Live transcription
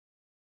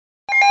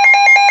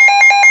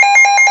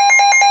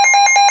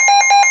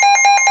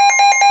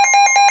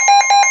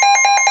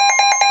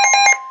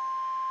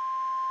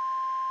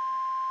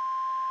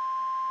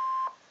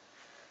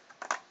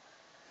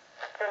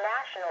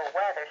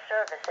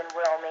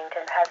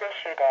Wilmington has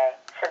issued a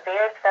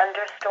severe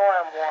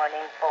thunderstorm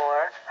warning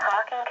for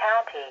Hocking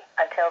County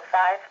until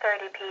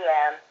 5:30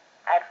 p.m.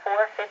 At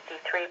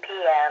 4:53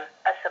 p.m.,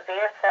 a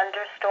severe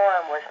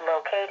thunderstorm was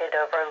located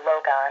over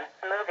Logan,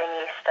 moving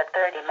east at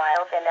 30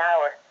 miles an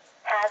hour.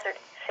 Hazard,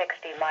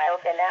 60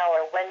 miles an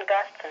hour wind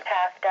gusts and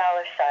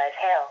half-dollar-size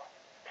hail.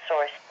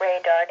 Source,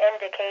 radar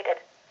indicated.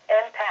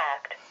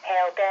 Impact,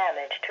 hail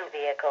damage to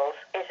vehicles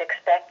is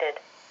expected.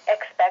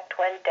 Expect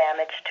wind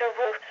damage to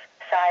roofs,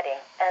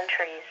 siding, and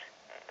trees.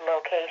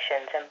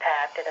 Locations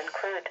impacted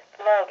include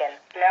Logan,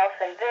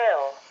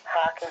 Nelsonville,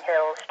 Hocking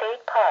Hill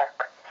State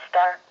Park,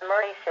 Stark,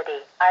 Murray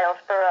City,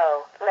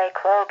 Islesboro, Lake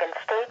Logan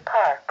State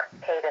Park,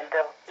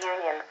 Haydenville,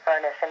 Union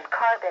Furnace, and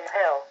Carbon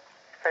Hill.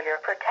 For your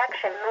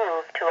protection,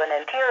 move to an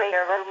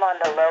interior room on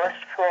the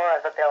lowest floor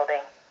of the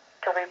building.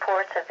 To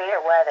report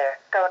severe weather,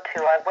 go to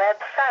our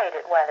website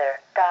at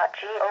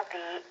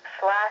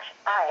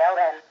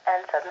weather.gov/ILN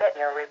and submit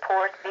your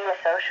report via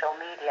social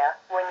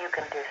media when you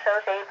can do so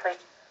safely.